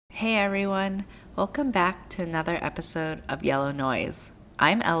Hey everyone, welcome back to another episode of Yellow Noise.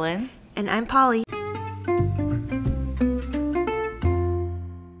 I'm Ellen. And I'm Polly.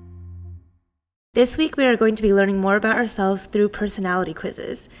 This week we are going to be learning more about ourselves through personality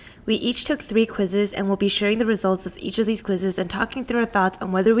quizzes. We each took 3 quizzes and we'll be sharing the results of each of these quizzes and talking through our thoughts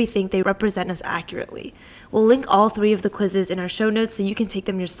on whether we think they represent us accurately. We'll link all 3 of the quizzes in our show notes so you can take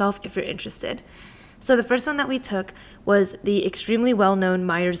them yourself if you're interested. So the first one that we took was the extremely well-known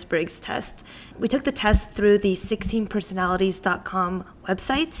Myers-Briggs test. We took the test through the 16personalities.com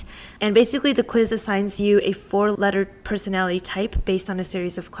website, and basically the quiz assigns you a 4-letter personality type based on a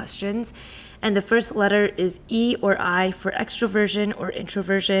series of questions. And the first letter is E or I for extroversion or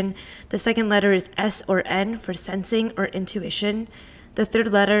introversion. The second letter is S or N for sensing or intuition. The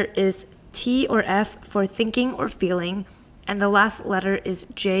third letter is T or F for thinking or feeling. And the last letter is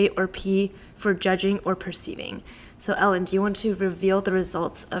J or P for judging or perceiving. So Ellen, do you want to reveal the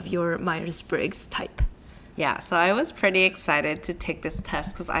results of your Myers-Briggs type? Yeah, so I was pretty excited to take this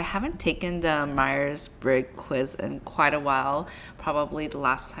test because I haven't taken the Myers-Briggs quiz in quite a while. Probably the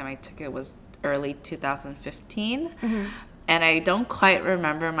last time I took it was early 2015. Mm-hmm. And I don't quite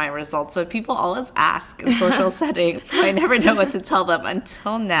remember my results, but people always ask in social settings, so I never know what to tell them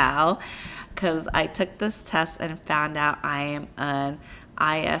until now. Because I took this test and found out I am an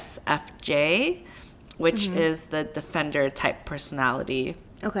ISFJ, which is the defender type personality.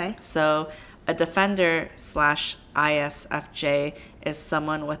 Okay. So a defender / ISFJ is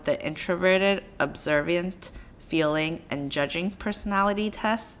someone with the introverted, observant, feeling, and judging personality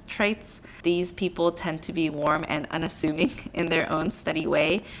traits. These people tend to be warm and unassuming in their own steady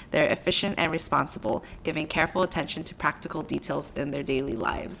way. They're efficient and responsible, giving careful attention to practical details in their daily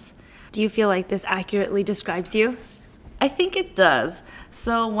lives. Do you feel like this accurately describes you? I think it does.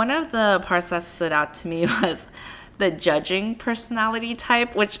 So one of the parts that stood out to me was the judging personality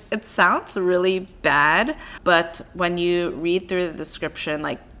type, which it sounds really bad, but when you read through the description,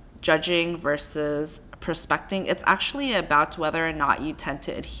 like judging versus prospecting, it's actually about whether or not you tend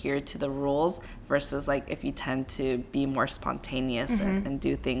to adhere to the rules versus like if you tend to be more spontaneous and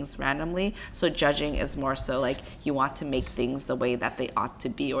do things randomly. So judging is more so like you want to make things the way that they ought to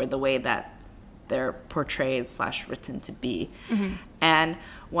be or the way that they're portrayed / written to be. And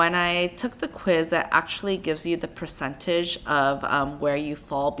when I took the quiz, it actually gives you the percentage of where you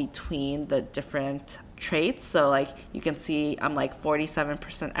fall between the different traits. So like you can see I'm like 47%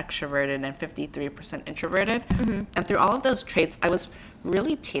 extroverted and 53% introverted. And through all of those traits, I was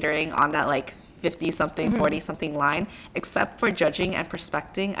really teetering on that like 50-something, 40-something line, except for judging and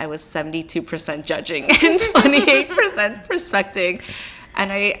prospecting. I was 72% judging and 28% prospecting. And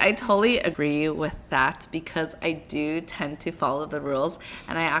I totally agree with that because I do tend to follow the rules,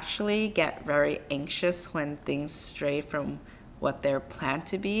 and I actually get very anxious when things stray from what they're planned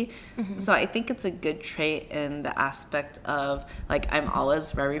to be. So I think it's a good trait in the aspect of like I'm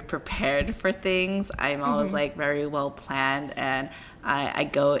always very prepared for things. I'm always like very well planned, and I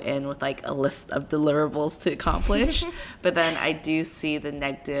go in with like a list of deliverables to accomplish. But then I do see the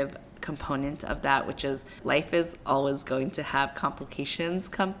negative component of that, which is life is always going to have complications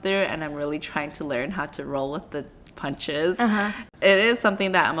come through, and I'm really trying to learn how to roll with the punches. It is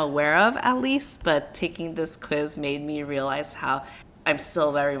something that I'm aware of at least, but taking this quiz made me realize how I'm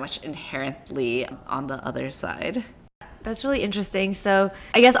still very much inherently on the other side. That's really interesting. So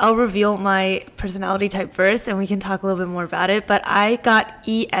I guess I'll reveal my personality type first and we can talk a little bit more about it. But I got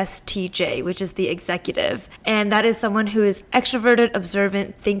ESTJ, which is the executive. And that is someone who is extroverted,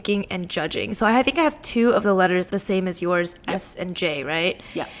 observant, thinking, and judging. So I think I have 2 of the letters the same as yours, S and J, right?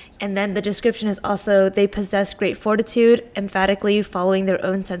 Yeah. And then the description is also they possess great fortitude, emphatically following their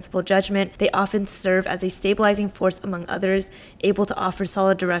own sensible judgment. They often serve as a stabilizing force among others, able to offer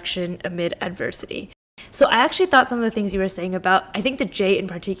solid direction amid adversity. So I actually thought some of the things you were saying about, I think the J in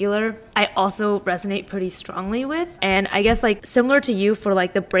particular, I also resonate pretty strongly with. And I guess like similar to you for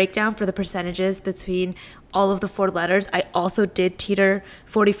like the breakdown for the percentages between all of the 4 letters, I also did teeter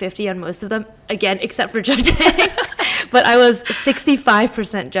 40-50 on most of them, again, except for judging. But I was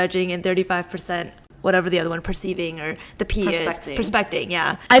 65% judging and 35% whatever the other one, perceiving, or the P is prospecting.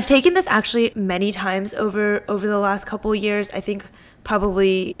 Yeah, I've taken this actually many times over the last couple years. I think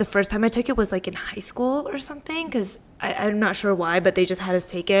probably the first time I took it was like in high school or something, because I'm not sure why, but they just had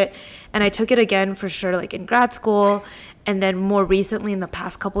us take it. And I took it again for sure like in grad school, and then more recently in the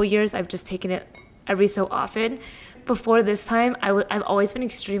past couple years I've just taken it every so often. before this time, I've always been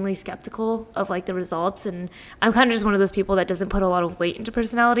extremely skeptical of like the results, and I'm kind of just one of those people that doesn't put a lot of weight into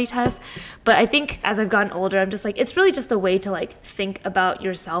personality tests. But I think as I've gotten older, I'm just like, it's really just a way to like think about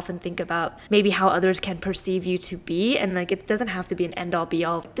yourself and think about maybe how others can perceive you to be, and like it doesn't have to be an end all be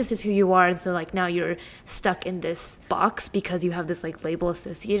all. This is who you are, and so like now you're stuck in this box because you have this like label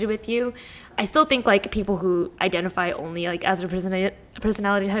associated with you. I still think like people who identify only like as a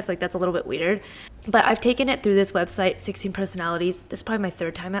personality types, like that's a little bit weird. But I've taken it through this website, 16 Personalities. This is probably my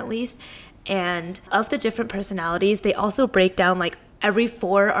third time at least. And of the different personalities, they also break down like every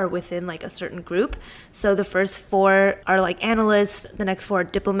 4 are within like a certain group. So the first 4 are like analysts, the next 4 are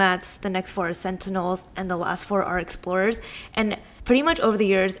diplomats, the next 4 are sentinels, and the last 4 are explorers. And pretty much over the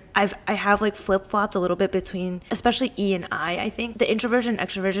years, I have like flip-flopped a little bit between, especially E and I think. The introversion and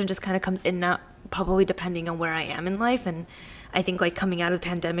extroversion just kind of comes in and out, probably depending on where I am in life. And I think like coming out of the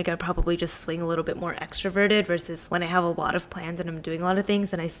pandemic, I probably just swing a little bit more extroverted versus when I have a lot of plans and I'm doing a lot of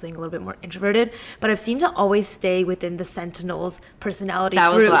things, then I swing a little bit more introverted. But I've seemed to always stay within the Sentinels personality group.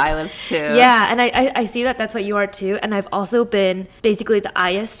 That was what I was too. Yeah, and I see that that's what you are too. And I've also been basically the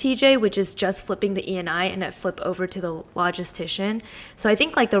ISTJ, which is just flipping the E and I flip over to the logistician. So I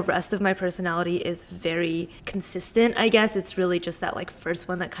think like the rest of my personality is very consistent, I guess. It's really just that like first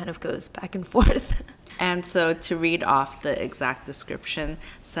one that kind of goes back and forth. And so to read off the exact description,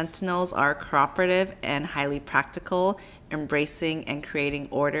 Sentinels are cooperative and highly practical, embracing and creating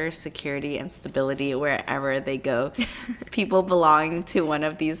order, security, and stability wherever they go. People belonging to one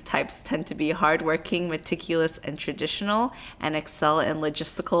of these types tend to be hardworking, meticulous, and traditional, and excel in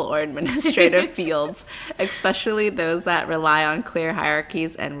logistical or administrative fields, especially those that rely on clear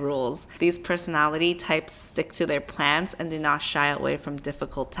hierarchies and rules. These personality types stick to their plans and do not shy away from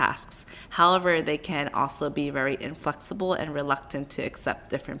difficult tasks. However, they can also be very inflexible and reluctant to accept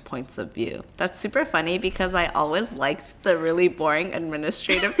different points of view. That's super funny because I always liked the really boring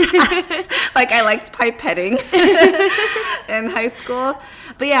administrative tasks. Like I liked pipetting in high school.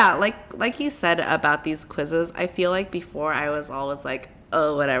 But yeah, like you said about these quizzes, I feel like before I was always like,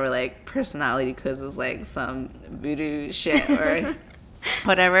 oh, whatever, like personality quizzes, like some voodoo shit or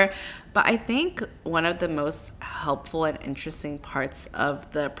whatever. But I think one of the most helpful and interesting parts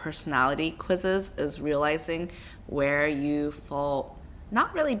of the personality quizzes is realizing where you fall,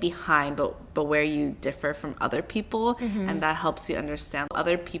 not really behind, but where you differ from other people. Mm-hmm. And that helps you understand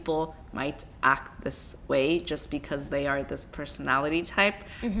other people might act this way just because they are this personality type,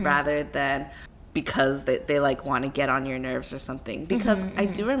 mm-hmm. rather than because they like want to get on your nerves or something. Because mm-hmm. I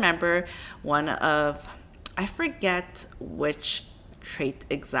do remember I forget which trait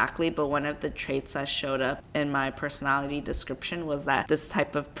exactly, but one of the traits that showed up in my personality description was that this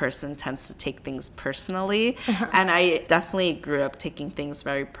type of person tends to take things personally. And I definitely grew up taking things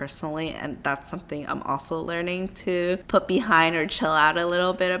very personally, and that's something I'm also learning to put behind or chill out a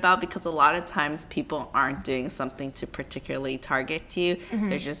little bit about, because a lot of times people aren't doing something to particularly target you. Mm-hmm.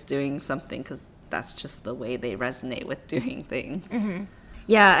 They're just doing something because that's just the way they resonate with doing things. Mm-hmm.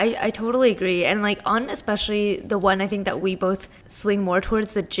 Yeah, I totally agree. And like on especially the one I think that we both swing more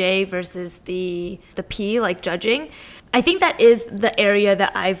towards, the J versus the P, like judging. I think that is the area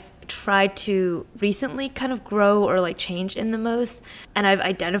that I've tried to recently kind of grow or like change in the most. And I've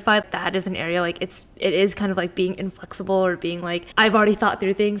identified that as an area like it is kind of like being inflexible, or being like, I've already thought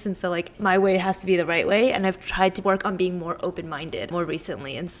through things, and so like my way has to be the right way. And I've tried to work on being more open-minded more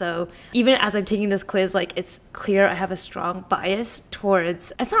recently. And so even as I'm taking this quiz, like it's clear I have a strong bias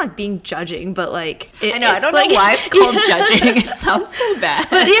towards, it's not like being judging, but like I don't know why it's called judging. It sounds so bad.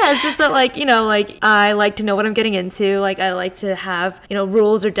 But yeah, it's just that like, you know, like I like to know what I'm getting into. Like I like to have, you know,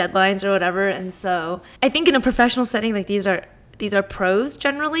 rules or deadlines or whatever. And so I think in a professional setting, like these are pros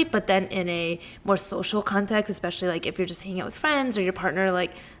generally, but then in a more social context, especially like if you're just hanging out with friends or your partner,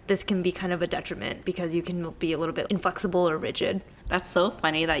 like this can be kind of a detriment because you can be a little bit inflexible or rigid. That's so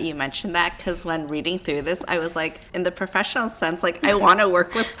funny that you mentioned that, because when reading through this, I was like, in the professional sense, like I want to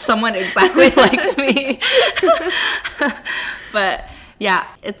work with someone exactly like me. But yeah,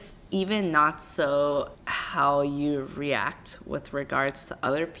 it's even not so how you react with regards to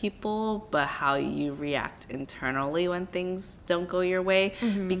other people, but how you react internally when things don't go your way.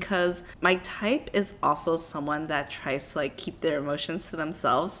 Mm-hmm. Because my type is also someone that tries to like keep their emotions to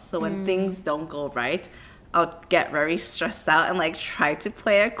themselves. So when things don't go right, I'll get very stressed out and like try to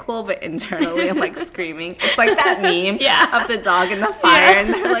play it cool, but internally I'm like screaming. It's like that meme of the dog in the fire,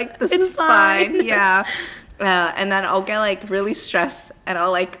 and they're like, this is fine. Yeah. And then I'll get like really stressed and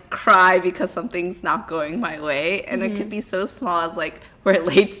I'll like cry because something's not going my way. And it could be so small as like we're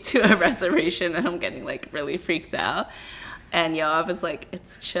late to a reservation and I'm getting like really freaked out. And Yoav is like,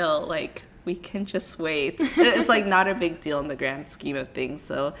 it's chill. Like we can just wait. It's like not a big deal in the grand scheme of things.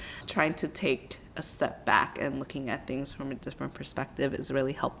 So trying to take a step back and looking at things from a different perspective is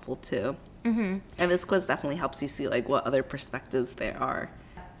really helpful too. And this quiz definitely helps you see like what other perspectives there are.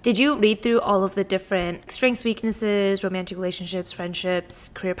 Did you read through all of the different strengths, weaknesses, romantic relationships, friendships,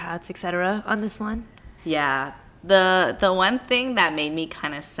 career paths, etc. on this one? Yeah. The one thing that made me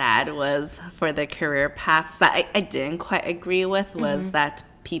kind of sad was for the career paths that I didn't quite agree with was that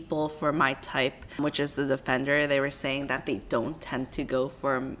people for my type, which is the defender, they were saying that they don't tend to go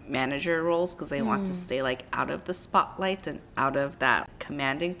for manager roles because they want to stay like out of the spotlight and out of that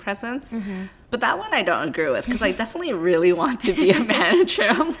commanding presence. But that one I don't agree with because I definitely really want to be a manager.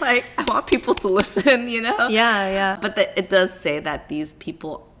 I'm like, I want people to listen, you know? Yeah. But it does say that these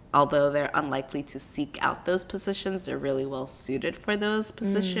people, although they're unlikely to seek out those positions, they're really well suited for those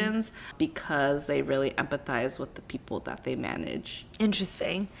positions because they really empathize with the people that they manage.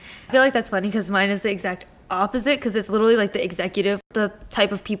 Interesting. I feel like that's funny because mine is the exact opposite because it's literally like the executive. The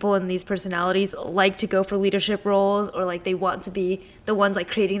type of people in these personalities like to go for leadership roles or like they want to be the ones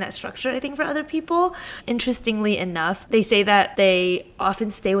like creating that structure, I think, for other people. Interestingly enough, they say that they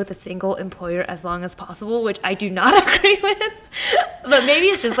often stay with a single employer as long as possible, which I do not agree with. But maybe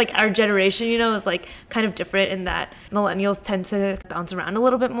it's just like our generation, you know, is like kind of different in that millennials tend to bounce around a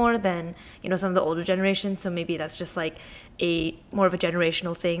little bit more than, you know, some of the older generations. So maybe that's just like a more of a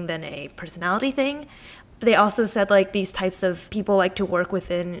generational thing than a personality thing. They also said like these types of people like to work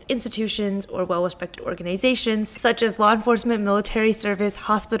within institutions or well-respected organizations such as law enforcement, military service,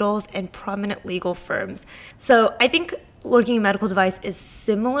 hospitals, and prominent legal firms. So I think working in medical device is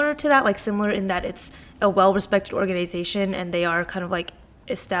similar to that, like similar in that it's a well-respected organization and they are kind of like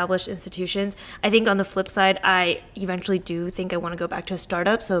established institutions. I think on the flip side, I eventually do think I want to go back to a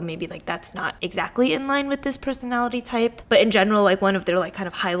startup, so maybe like that's not exactly in line with this personality type. But in general, like one of their like kind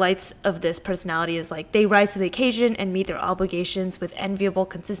of highlights of this personality is like they rise to the occasion and meet their obligations with enviable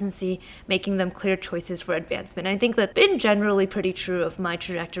consistency, making them clear choices for advancement. And I think that's been generally pretty true of my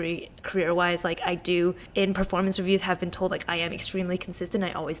trajectory career-wise. Like I do in performance reviews have been told like I am extremely consistent,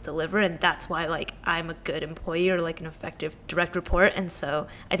 I always deliver, and that's why like I'm a good employee or like an effective direct report. And so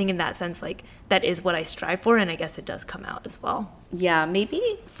I think in that sense, like that is what I strive for, and I guess it does come out as well. Yeah, maybe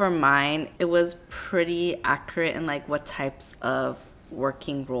for mine, it was pretty accurate in like what types of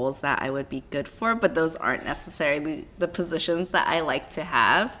working roles that I would be good for, but those aren't necessarily the positions that I like to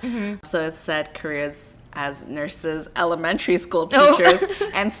have. So it said careers as nurses, elementary school teachers,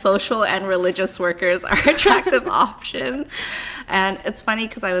 and social and religious workers are attractive options. And it's funny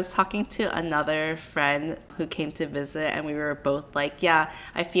because I was talking to another friend who came to visit, and we were both like, yeah,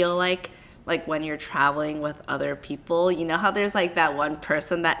 I feel like when you're traveling with other people, you know how there's like that one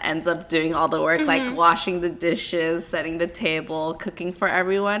person that ends up doing all the work, like washing the dishes, setting the table, cooking for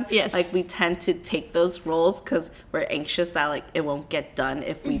everyone. Yes. Like we tend to take those roles because we're anxious that like it won't get done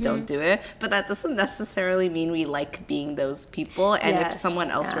if we don't do it. But that doesn't necessarily mean we like being those people. And if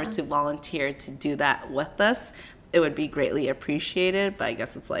someone else were to volunteer to do that with us, it would be greatly appreciated. But I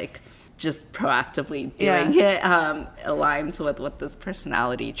guess it's like just proactively doing it aligns with what this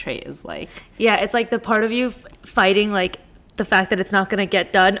personality trait is like. Yeah, it's like the part of you fighting like the fact that it's not going to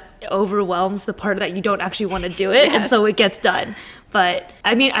get done overwhelms the part that you don't actually want to do it, and so it gets done. But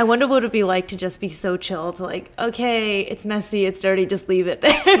I mean, I wonder what it would be like to just be so chill to like, okay, it's messy, it's dirty, just leave it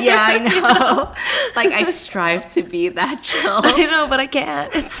there. Yeah, I know. Like I strive to be that chill. I know, but I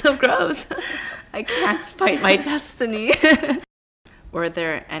can't. It's so gross. I can't fight my destiny. Were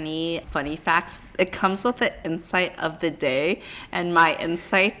there any funny facts? It comes with the insight of the day, and my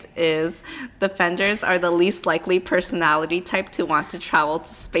insight is defenders are the least likely personality type to want to travel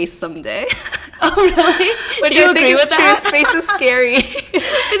to space someday. Oh, really? Which Do you I agree think with is that? true. Space is scary. And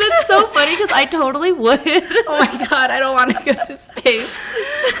it's so funny because I totally would. Oh my god, I don't want to go to space.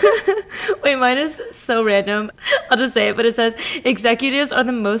 Wait, mine is so random. I'll just say it, but it says executives are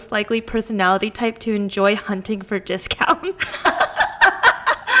the most likely personality type to enjoy hunting for discounts.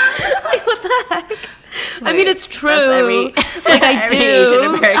 Like, what the heck? I mean, it's true. Like, I every do.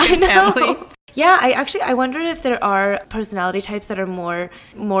 Asian American family. Yeah, I wonder if there are personality types that are more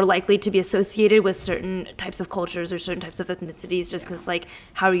likely to be associated with certain types of cultures or certain types of ethnicities, just because like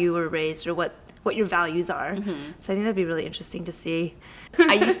how you were raised or what your values are. So I think that'd be really interesting to see.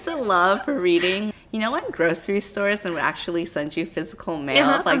 I used to love reading You know what? Grocery stores and would actually send you physical mail,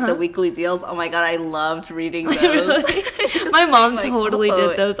 of, like the weekly deals. Oh my god, I loved reading those. Really? My mom totally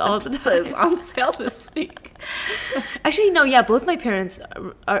did those all the time. It's on sale this week. Actually, no, yeah, both my parents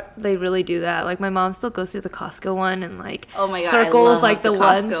they really do that. Like my mom still goes through the Costco one and like Oh my god, I circles love like the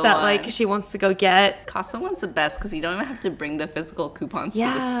ones Costco that one. like she wants to go get. Costco one's the best because you don't even have to bring the physical coupons to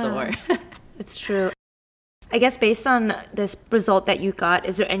Yeah. the store. It's true. I guess based on this result that you got,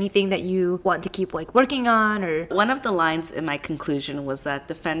 is there anything that you want to keep like working on or? One of the lines in my conclusion was that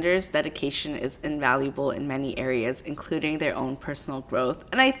defenders' dedication is invaluable in many areas, including their own personal growth.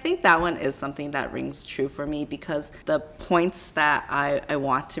 And I think that one is something that rings true for me because the points that I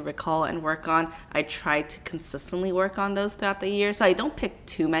want to recall and work on, I try to consistently work on those throughout the year. So I don't pick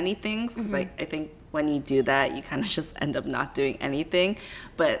too many things because I think when you do that, you kind of just end up not doing anything.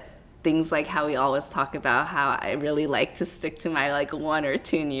 But things like how we always talk about how I really like to stick to my like 1 or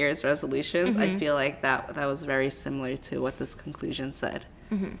 2 New Year's resolutions. I feel like that was very similar to what this conclusion said.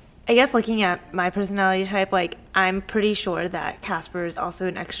 I guess looking at my personality type, like I'm pretty sure that Casper is also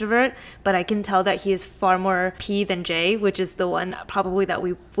an extrovert, but I can tell that he is far more P than J, which is the one probably that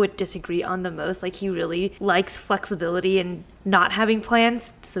we would disagree on the most. Like he really likes flexibility and not having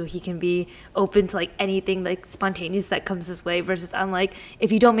plans, so he can be open to like anything like spontaneous that comes his way, versus I'm like,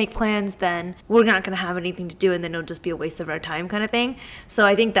 if you don't make plans, then we're not going to have anything to do and then it'll just be a waste of our time kind of thing. So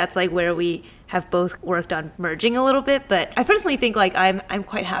I think that's like where we have both worked on merging a little bit, but I personally think like I'm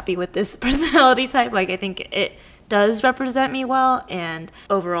quite happy with this personality type. Like I think it does represent me well, and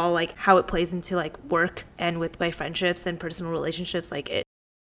overall like how it plays into like work and with my friendships and personal relationships, like it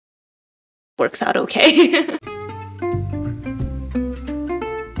works out okay.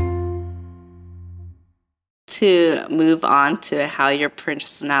 To move on to how your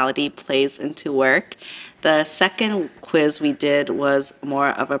personality plays into work, the second quiz we did was more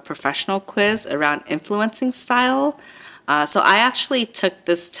of a professional quiz around influencing style. So I actually took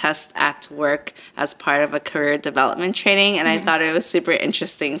this test at work as part of a career development training, and I thought it was super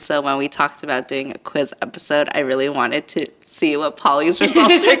interesting. So when we talked about doing a quiz episode, I really wanted to see what Polly's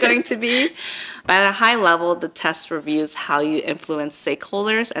results were going to be. But at a high level, the test reviews how you influence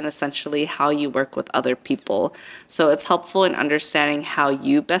stakeholders and essentially how you work with other people. So it's helpful in understanding how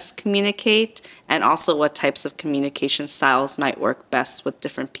you best communicate and also what types of communication styles might work best with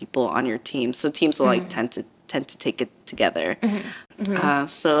different people on your team. So teams will like tend to take it together.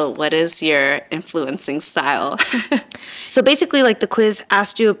 So what is your influencing style? So basically, like the quiz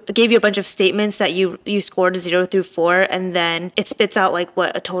gave you a bunch of statements that you scored 0 through 4, and then it spits out like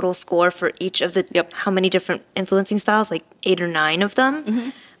what a total score for each of the how many different influencing styles, like 8 or 9 of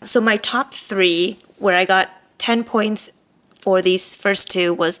them. So my top 3, where I got 10 points for these first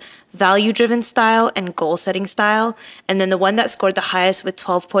 2, was value-driven style and goal-setting style. And then the one that scored the highest with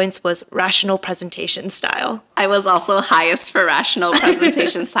 12 points was rational presentation style. I was also highest for rational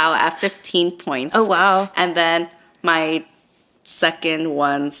presentation style at 15 points. Oh, wow. And then my second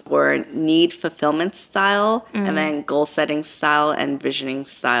ones were need fulfillment style, and then goal-setting style and visioning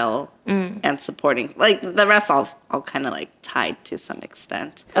style and supporting. Like the rest all kind of like tied to some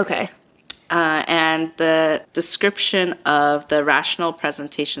extent. Okay. And the description of the rational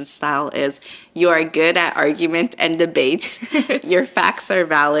presentation style is you are good at argument and debate. Your facts are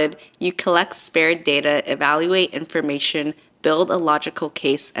valid. You collect spare data, evaluate information, build a logical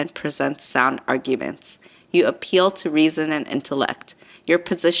case, and present sound arguments. You appeal to reason and intellect. Your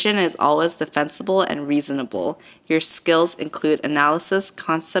position is always defensible and reasonable. Your skills include analysis,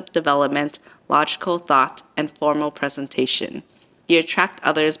 concept development, logical thought, and formal presentation. You attract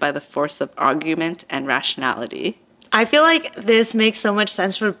others by the force of argument and rationality. I feel like this makes so much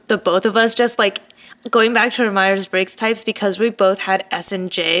sense for the both of us, just like going back to our Myers-Briggs types, because we both had S and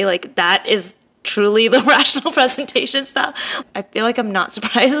J, like that is truly the rational presentation style. I feel like I'm not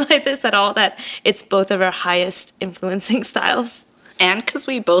surprised by this at all, that it's both of our highest influencing styles. And because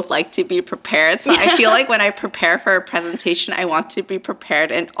we both like to be prepared. So I feel like when I prepare for a presentation, I want to be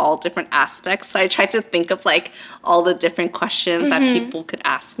prepared in all different aspects. So I try to think of like all the different questions that people could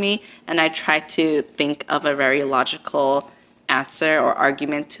ask me. And I try to think of a very logical answer or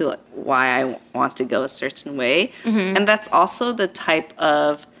argument to like, why I want to go a certain way. And that's also the type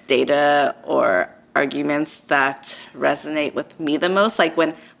of data or arguments that resonate with me the most. Like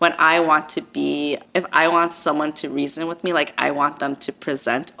when I want to be, if I want someone to reason with me, like I want them to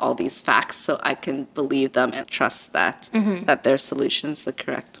present all these facts so I can believe them and trust that that their solution's the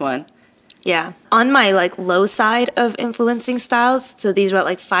correct one. Yeah. On my like low side of influencing styles, so these were at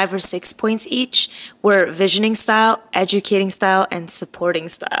like 5 or 6 points each, were visioning style, educating style, and supporting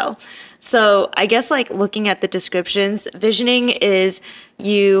style. So I guess like looking at the descriptions, visioning is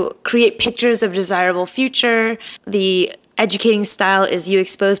you create pictures of desirable future. The educating style is you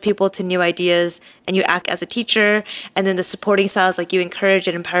expose people to new ideas and you act as a teacher. And then the supporting style is like you encourage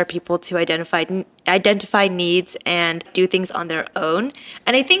and empower people to identify needs and do things on their own.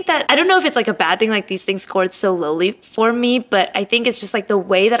 And I think that, I don't know if it's like a bad thing, like these things scored so lowly for me, but I think it's just like the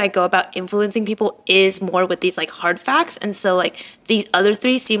way that I go about influencing people is more with these like hard facts. And so like these other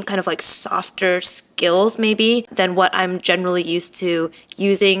three seem kind of like softer skills maybe than what I'm generally used to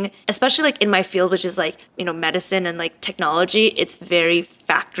using, especially like in my field, which is like, you know, medicine and like technology. It's very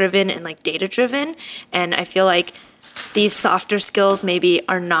fact driven and like data driven. And I feel like these softer skills maybe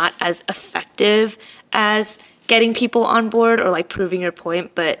are not as effective as getting people on board or like proving your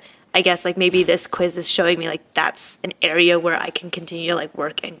point. But I guess like maybe this quiz is showing me like that's an area where I can continue to like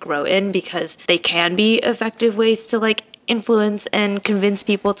work and grow in, because they can be effective ways to like influence and convince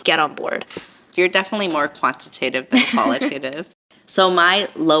people to get on board. You're definitely more quantitative than qualitative. So my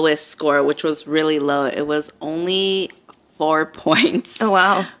lowest score, which was really low, it was only 4 points. Oh,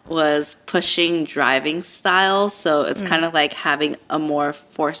 wow. Was pushing driving style. So it's kind of like having a more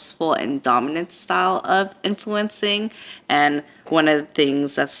forceful and dominant style of influencing. And one of the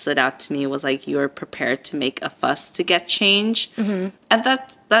things that stood out to me was like you're prepared to make a fuss to get change. And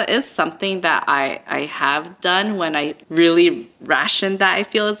that is something that I have done when I really ration that I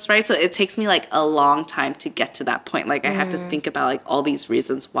feel it's right. So it takes me like a long time to get to that point. Like I have to think about like all these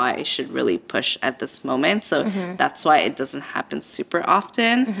reasons why I should really push at this moment. So that's why it doesn't happen super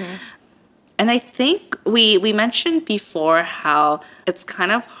often. And I think we mentioned before how it's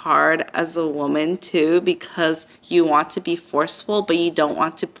kind of hard as a woman too, because you want to be forceful, but you don't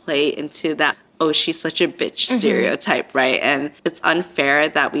want to play into that, oh, she's such a bitch stereotype, right? And it's unfair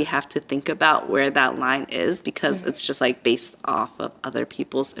that we have to think about where that line is, because it's just like based off of other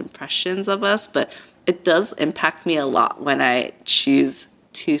people's impressions of us. But it does impact me a lot when I choose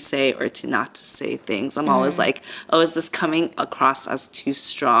to say or to not to say things. I'm always like, oh, is this coming across as too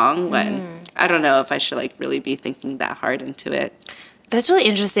strong? When I don't know if I should like really be thinking that hard into it. That's really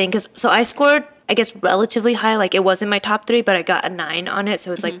interesting, because so I scored, I guess, relatively high. Like it wasn't my top 3, but I got a 9 on it.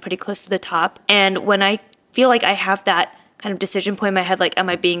 So it's like pretty close to the top. And when I feel like I have that kind of decision point in my head, like, am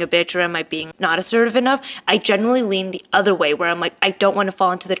I being a bitch or am I being not assertive enough? I generally lean the other way, where I'm like, I don't want to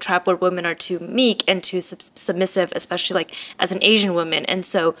fall into the trap where women are too meek and too submissive, especially like as an Asian woman. And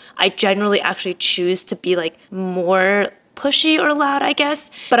so I generally actually choose to be like more pushy or loud, I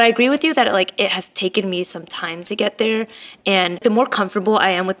guess. But I agree with you that it has taken me some time to get there. And the more comfortable I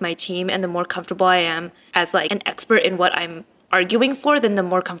am with my team and the more comfortable I am as like an expert in what I'm arguing for, then the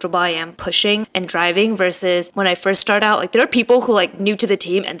more comfortable I am pushing and driving. Versus when I first start out, like there are people who like new to the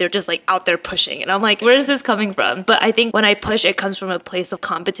team and they're just like out there pushing, and I'm like, where is this coming from? But I think when I push, it comes from a place of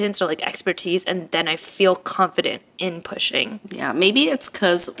competence or like expertise, and then I feel confident in pushing. Yeah, maybe it's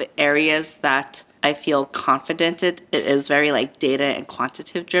because the areas that I feel confident in, it is very like data and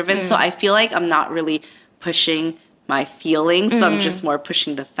quantitative driven. So I feel like I'm not really pushing my feelings, but I'm just more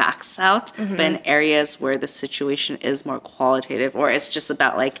pushing the facts out. But in areas where the situation is more qualitative, or it's just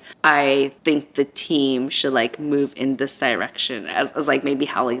about like, I think the team should like move in this direction as like maybe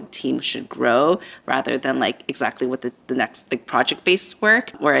how like the team should grow, rather than like exactly what the next like project-based work,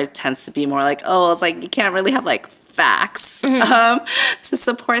 where it tends to be more like, oh, it's like you can't really have like facts to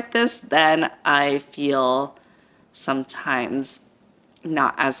support this, then I feel sometimes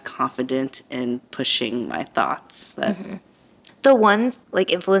not as confident in pushing my thoughts. But The one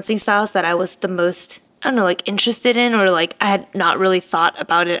like influencing styles that I was the most, I don't know, like interested in, or like I had not really thought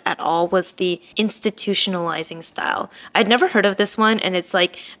about it at all, was the institutionalizing style. I'd never heard of this one, and it's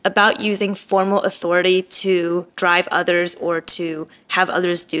like about using formal authority to drive others or to have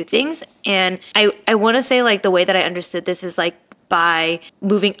others do things. And I want to say like the way that I understood this is like by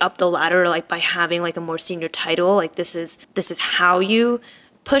moving up the ladder, or like by having like a more senior title, like this is how you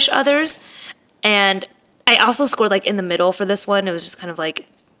push others. And I also scored like in the middle for this one. It was just kind of like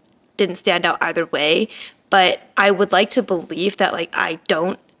didn't stand out either way, but I would like to believe that like I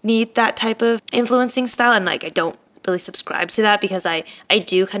don't need that type of influencing style, and like I don't really subscribe to that, because I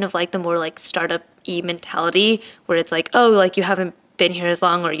do kind of like the more like startup-y mentality, where it's like, oh, like you haven't been here as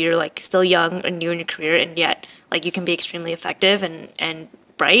long, or you're like still young and new in your career, and yet like you can be extremely effective and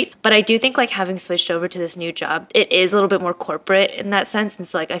bright. But I do think like having switched over to this new job, it is a little bit more corporate in that sense, and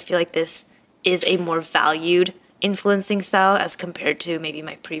so like I feel like this is a more valued influencing style as compared to maybe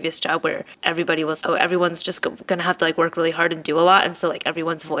my previous job where everybody was, oh, everyone's just gonna have to like work really hard and do a lot. And so like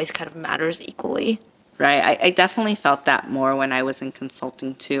everyone's voice kind of matters equally. Right. I definitely felt that more when I was in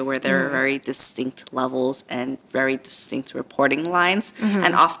consulting too, where there are very distinct levels and very distinct reporting lines.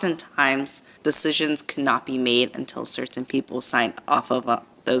 And oftentimes decisions could not be made until certain people signed off of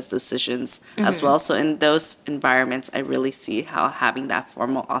those decisions as well. So in those environments, I really see how having that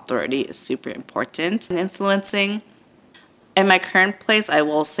formal authority is super important in influencing. In my current place, I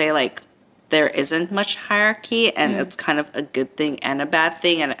will say like there isn't much hierarchy, and it's kind of a good thing and a bad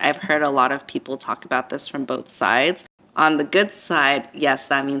thing. And I've heard a lot of people talk about this from both sides. On the good side, yes,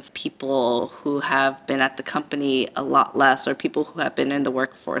 that means people who have been at the company a lot less, or people who have been in the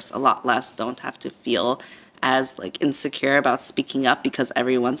workforce a lot less, don't have to feel as like insecure about speaking up because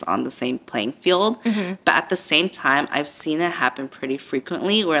everyone's on the same playing field. But at the same time, I've seen it happen pretty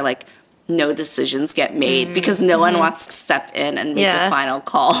frequently where like no decisions get made because no one wants to step in and make a final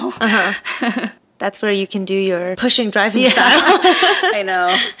call. That's where you can do your pushing driving style. I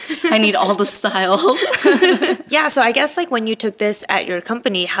know. I need all the styles. Yeah, so I guess like when you took this at your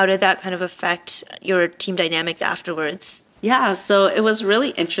company, how did that kind of affect your team dynamics afterwards? Yeah, so it was really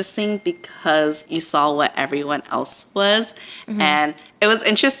interesting because you saw what everyone else was. And it was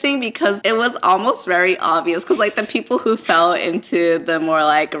interesting because it was almost very obvious because like the people who fell into the more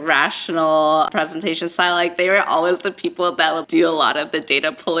like rational presentation style, like they were always the people that would do a lot of the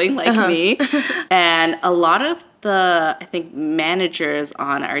data pulling like me. And a lot of the, I think, managers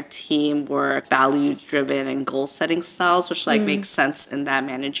on our team were value driven and goal setting styles, which like makes sense in that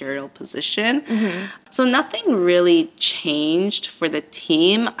managerial position. So nothing really changed for the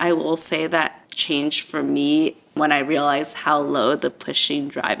team. I will say that changed for me when I realized how low the pushing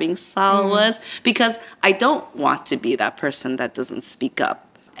driving style was, because I don't want to be that person that doesn't speak up.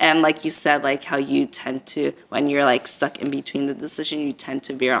 And like you said, like how you tend to, when you're like stuck in between the decision, you tend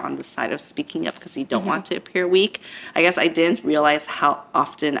to veer on the side of speaking up because you don't want to appear weak. I guess I didn't realize how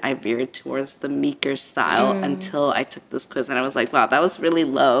often I veered towards the meeker style until I took this quiz, and I was like, wow, that was really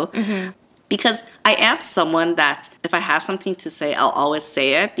low. Because I am someone that if I have something to say, I'll always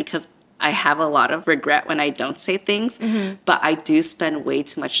say it because I have a lot of regret when I don't say things, but I do spend way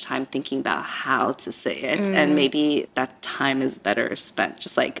too much time thinking about how to say it. And maybe that time is better spent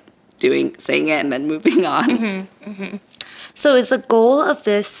just like saying it and then moving on. So is the goal of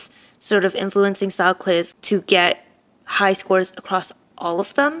this sort of influencing style quiz to get high scores across all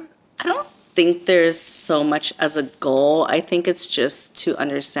of them? I don't think there's so much as a goal. I think it's just to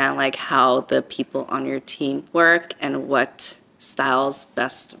understand like how the people on your team work and what styles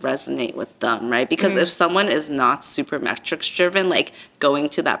best resonate with them, right? Because if someone is not super metrics driven, like going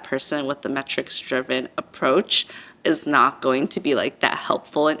to that person with the metrics driven approach is not going to be like that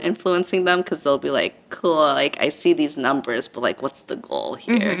helpful in influencing them, because they'll be like, cool, like I see these numbers, but like what's the goal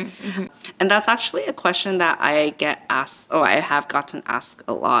here? And that's actually a question that I get asked, I have gotten asked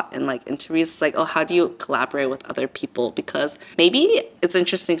a lot in like interviews, like, oh, how do you collaborate with other people? Because maybe it's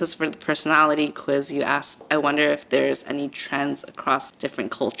interesting because for the personality quiz you ask, I wonder if there's any trends across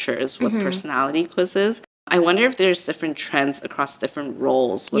different cultures with personality quizzes. I wonder if there's different trends across different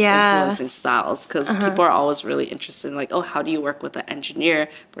roles with influencing styles, because people are always really interested in like, oh, how do you work with an engineer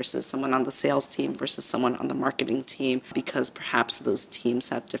versus someone on the sales team versus someone on the marketing team, because perhaps those teams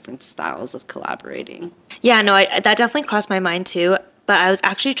have different styles of collaborating. Yeah, no, that definitely crossed my mind too. But I was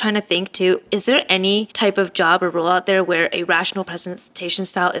actually trying to think too, is there any type of job or role out there where a rational presentation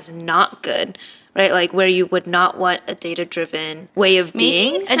style is not good, right? Like where you would not want a data-driven way of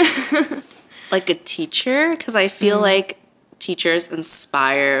being? Like a teacher, because I feel like teachers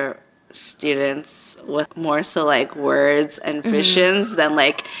inspire students with more so like words and visions than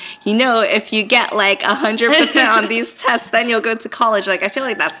like, if you get like 100% on these tests, then you'll go to college. Like I feel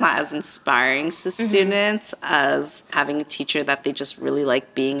like that's not as inspiring to students as having a teacher that they just really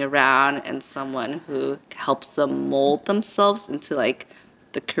like being around, and someone who helps them mold themselves into like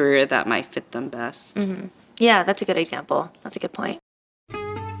the career that might fit them best. Yeah, that's a good example. That's a good point.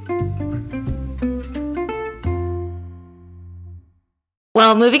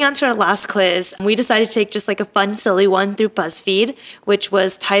 Well, moving on to our last quiz, we decided to take just like a fun, silly one through BuzzFeed, which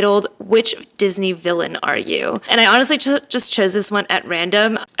was titled, "Which Disney Villain Are You?" And I honestly just chose this one at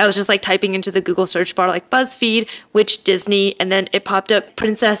random. I was just like typing into the Google search bar, like BuzzFeed, which Disney, and then it popped up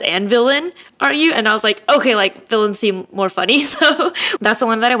Princess and Villain Are You? And I was like, okay, like villains seem more funny. So that's the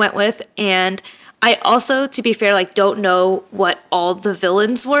one that I went with. And I also, to be fair, like don't know what all the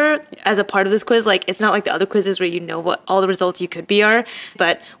villains were as a part of this quiz. Like it's not like the other quizzes where you know what all the results you could be are,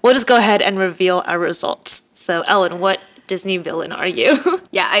 but we'll just go ahead and reveal our results. So Ellen, what Disney villain are you?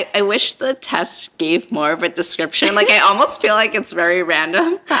 Yeah, I wish the test gave more of a description. Like, I almost feel like it's very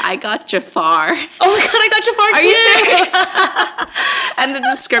random. I got Jafar. Oh my god, I got Jafar Are too! you serious? And the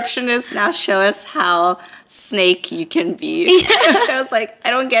description is, now show us how snake you can be. Which I was like,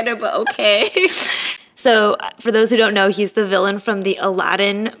 I don't get it, but okay. So, for those who don't know, he's the villain from the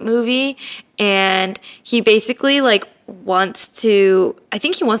Aladdin movie, and he basically like wants to. I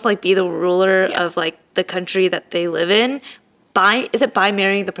think he wants to like be the ruler of like the country that they live in. Is it by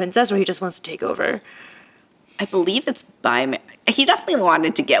marrying the princess, or he just wants to take over? I believe it's he definitely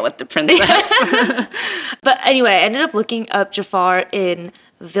wanted to get with the princess. But anyway, I ended up looking up Jafar in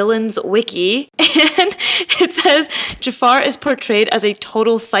Villains Wiki, and it says Jafar is portrayed as a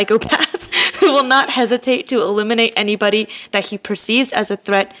total psychopath who will not hesitate to eliminate anybody that he perceives as a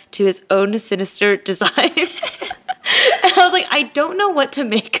threat to his own sinister designs. And I was like, I don't know what to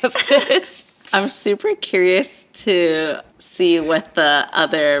make of this. I'm super curious to see what the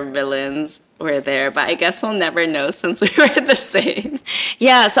other villains were there, but I guess we'll never know since we were the same.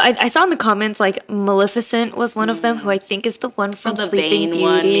 Yeah, so I saw in the comments like Maleficent was one of them, who I think is the one from the Sleeping Bane Beauty.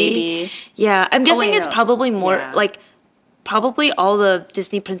 one, maybe. Yeah, I'm guessing it's no. probably more Yeah. like probably all the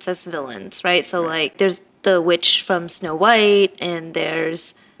Disney princess villains, right? So like there's the witch from Snow White, and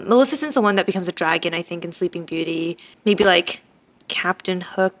there's Maleficent's the one that becomes a dragon, I think, in Sleeping Beauty. Maybe like Captain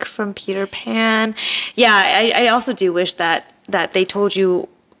Hook from Peter Pan. Yeah, I also do wish that they told you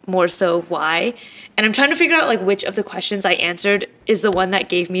more so why. And I'm trying to figure out like which of the questions I answered is the one that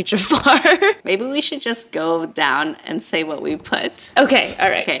gave me Jafar. Maybe we should just go down and say what we put. Okay, all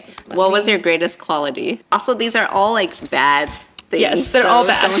right. Okay, what was your greatest quality? Also, these are all like bad things. Yes, they're all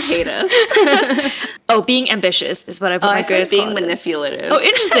bad. Don't hate us. Oh, being ambitious is what I put my I said greatest being quality as. manipulative. Oh,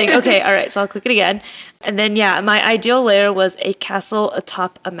 interesting. Okay, all right. So I'll click it again. And then, yeah, my ideal layer was a castle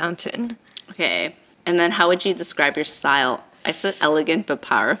atop a mountain. Okay, and then how would you describe your style? I said elegant but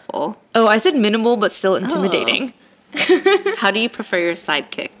powerful. Oh, I said minimal but still intimidating. How do you prefer your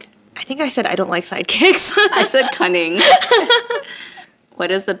sidekick? I think I said I don't like sidekicks. I said cunning. What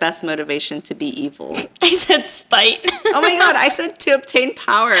is the best motivation to be evil? I said spite. Oh my god, I said to obtain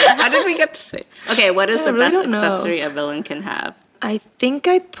power. How did we get the same? Okay, what is I the really best don't know. accessory a villain can have? I think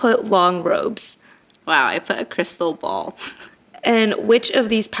I put long robes. Wow, I put a crystal ball. And which of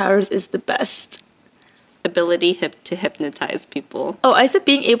these powers is the best? Ability to hypnotize people. Oh, I said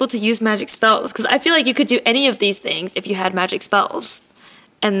being able to use magic spells, because I feel like you could do any of these things if you had magic spells.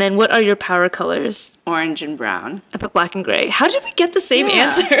 And then what are your power colors? Orange and brown. I put black and gray. How did we get the same Yeah.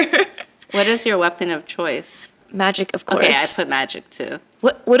 answer? What is your weapon of choice? Magic, of course. Okay, I put magic too.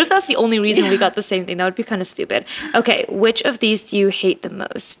 What if that's the only reason we got the same thing? That would be kind of stupid. Okay, which of these do you hate the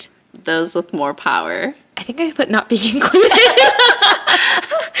most? Those with more power. I think I put not being included.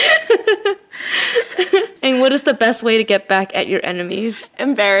 And what is the best way to get back at your enemies?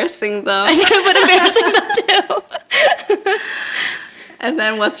 Embarrassing them. I put embarrassing them too. And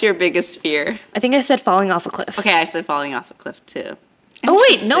then what's your biggest fear? I think I said falling off a cliff. Okay, I said falling off a cliff too. Oh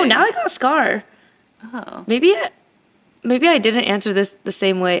wait, no, Interesting. now I got a scar. Oh. Maybe I didn't answer this the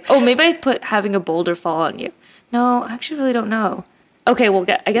same way. Oh, maybe I put having a boulder fall on you. No, I actually really don't know. Okay, well,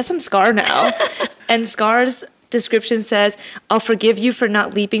 I guess I'm Scar now. And Scar's description says, I'll forgive you for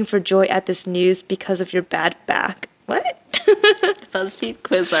not leaping for joy at this news because of your bad back. What? BuzzFeed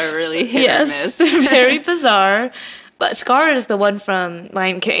quiz are really hit Yes, or miss. very bizarre. But Scar is the one from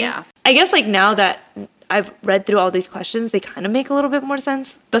Lion King. Yeah. I guess like now that I've read through all these questions, they kind of make a little bit more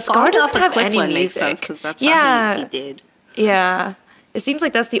sense. But Scar Falling doesn't off a have cliff any one music. makes sense because that's yeah, not what he did. yeah. It seems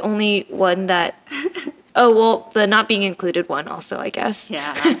like that's the only one that. Oh well, the not being included one also, I guess.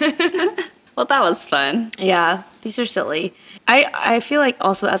 Yeah. Well, that was fun. Yeah, these are silly. I feel like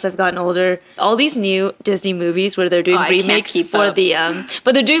also as I've gotten older, all these new Disney movies where they're doing I can't remakes keep for up. the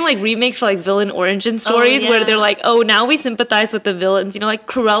but they're doing like remakes for like villain origin stories where yeah. they're like, oh, now we sympathize with the villains. You know, like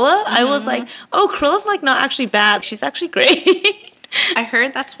Cruella. I was like, oh, Cruella's like not actually bad. She's actually great. I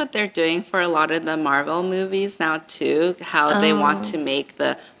heard that's what they're doing for a lot of the Marvel movies now too. How they want to make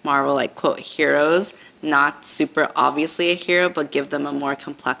the Marvel like quote heroes not super obviously a hero, but give them a more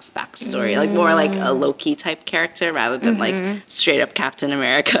complex backstory, like more like a Loki type character rather than like straight up Captain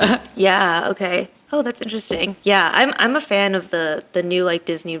America. Yeah, okay. Oh, that's interesting. Yeah, I'm a fan of the new like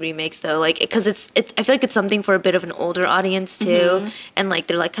Disney remakes though, like because it's I feel like it's something for a bit of an older audience too, and like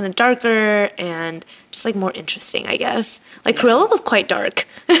they're like kind of darker and just like more interesting, I guess. Like Cruella was quite dark.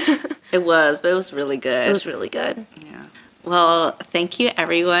 It was, but it was really good. It was really good. Yeah. Well, thank you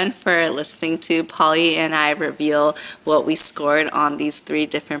everyone for listening to Polly and I reveal what we scored on these 3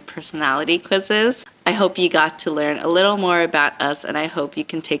 different personality quizzes. I hope you got to learn a little more about us, and I hope you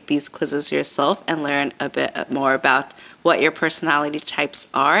can take these quizzes yourself and learn a bit more about what your personality types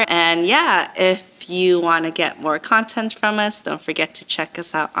are. And yeah, if you want to get more content from us, don't forget to check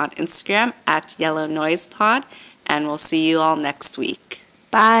us out on Instagram at Yellow Noise Pod, and we'll see you all next week.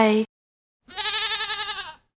 Bye.